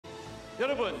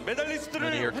여러분, And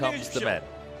메달리스트를 here 환영해 comes the 주십시오. men.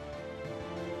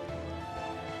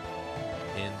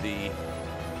 In the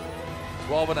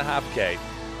 12.5K,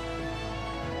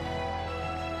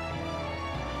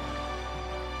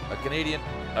 a Canadian,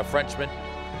 a Frenchman,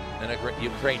 and a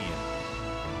Ukrainian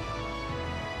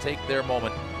take their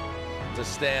moment to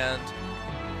stand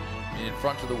in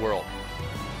front of the world,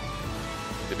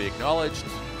 to be acknowledged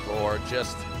for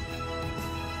just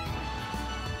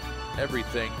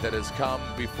everything that has come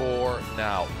before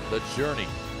now, the journey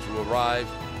to arrive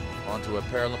onto a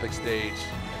Paralympic stage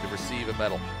and to receive a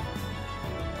medal.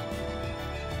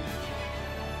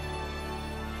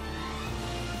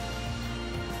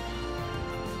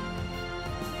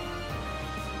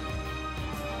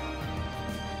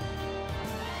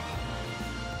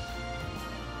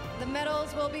 The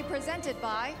medals will be presented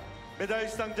by 메달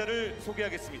수상자를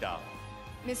소개하겠습니다.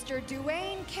 Mr.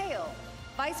 Dwayne Kale,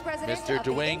 Vice President Mr. of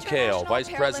the Dwayne Kale, International Vice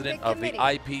President Paralympic of the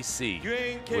Committee,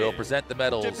 IPC, will present the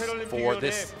medals for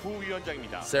this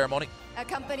부위원장입니다. ceremony.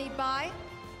 accompanied by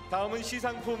다음은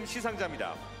시상품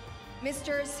시상자입니다.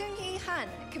 Mr. Seung-hee Han,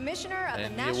 Commissioner of the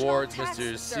And the National awards, Tax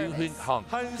Mr. Service. Soo-Hyun Hung,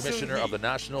 Commissioner of the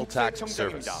National Tax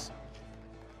Service.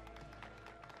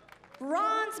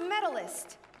 Bronze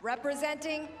medalist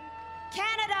representing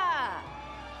Canada.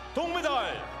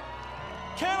 동메달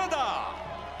캐나다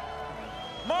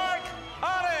Mark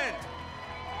ARENDZ.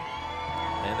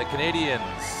 And the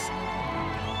Canadians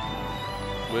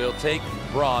will take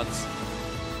bronze,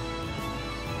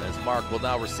 as Mark will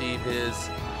now receive his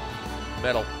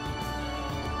medal.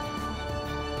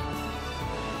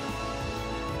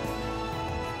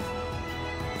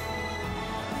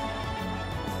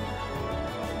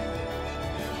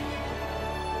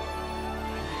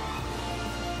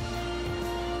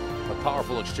 A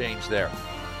powerful exchange there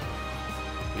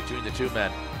between the two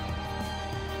men.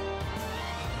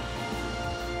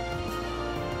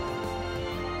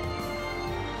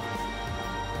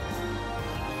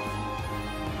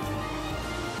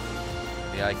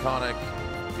 The iconic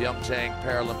PyeongChang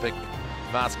Paralympic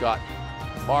mascot,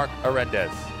 Mark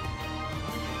ARENDZ.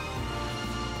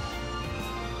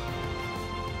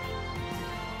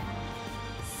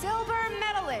 Silver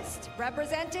medalist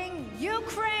representing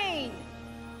Ukraine.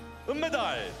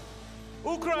 은메달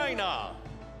우크라이나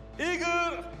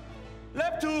이글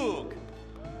랩투크.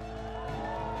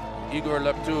 Ihor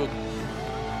REPTYUKH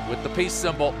with the peace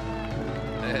symbol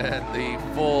and the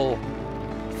full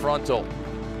frontal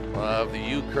of the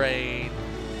Ukraine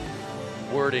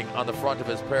wording on the front of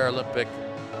his Paralympic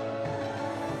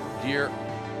gear.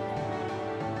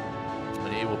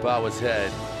 And he will bow his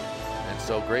head and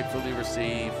so gratefully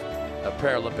receive a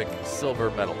Paralympic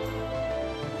silver medal.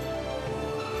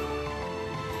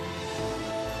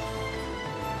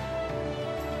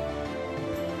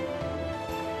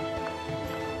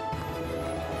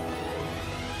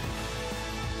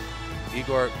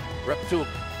 Ihor REPTYUKH,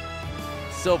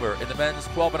 silver in the men's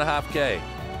 12.5K.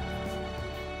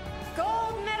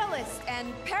 Gold medalist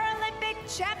and Paralympic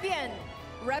champion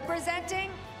representing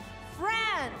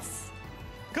France.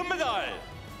 금메달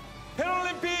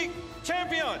패럴림픽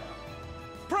챔피언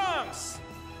프랑스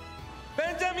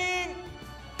벤자민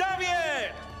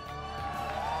다비엣.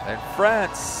 And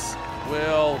France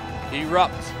will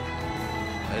erupt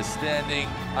as standing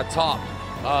atop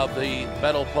of the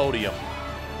medal podium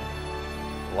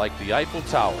like the Eiffel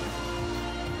Tower.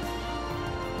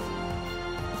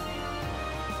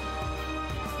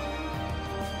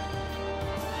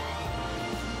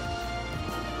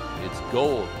 It's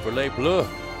gold for Les Bleus.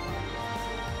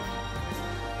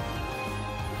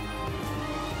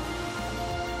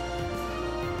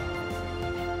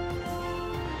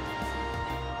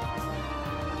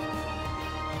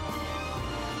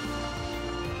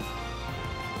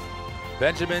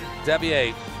 Benjamin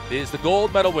DAVIET is the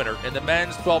gold medal winner in the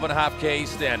men's 12.5K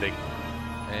standing.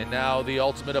 And now the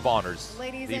ultimate of honors,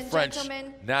 Ladies the and French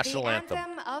gentlemen, national the anthem.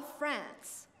 of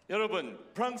France. 여러분,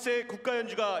 프랑스의 국가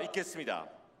연주가 있겠습니다.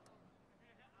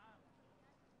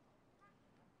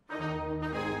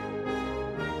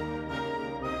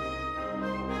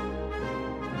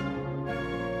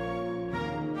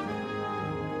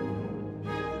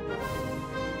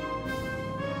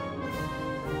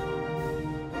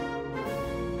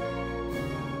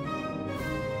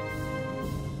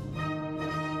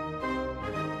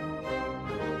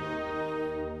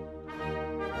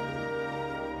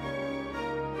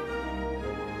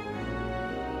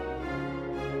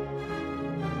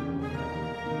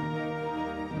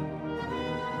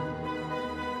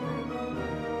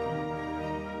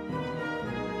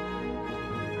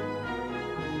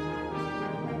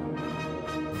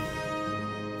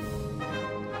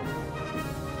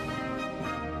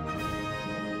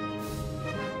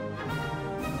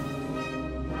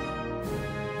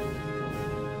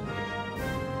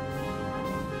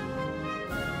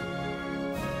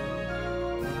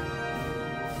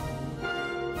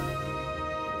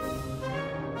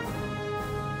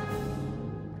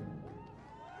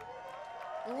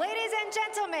 Ladies and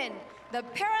gentlemen, the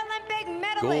Paralympic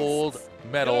medalists. Gold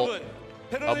medal 여러분,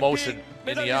 패럴림픽 emotion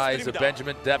in the eyes of 메달리스트들입니다.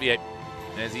 Benjamin DAVIET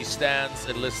as he stands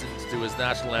and listens to his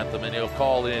national anthem, and he'll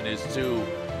call in his two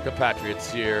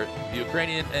compatriots here, the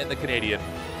Ukrainian and the Canadian.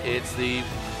 It's the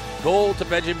gold to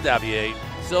Benjamin DAVIET,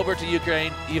 silver to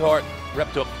Ukraine, Ihor,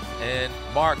 REPTYUKH, and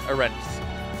Mark ARENDZ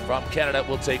from Canada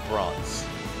will take bronze.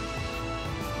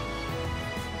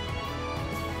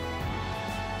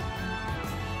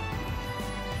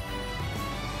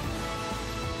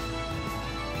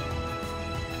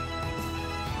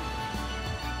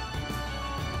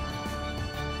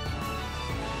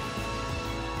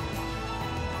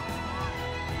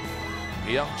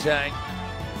 PyeongChang,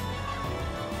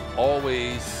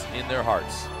 always in their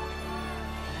hearts.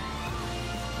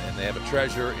 And they have a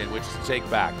treasure in which to take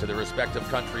back to their respective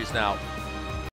countries now.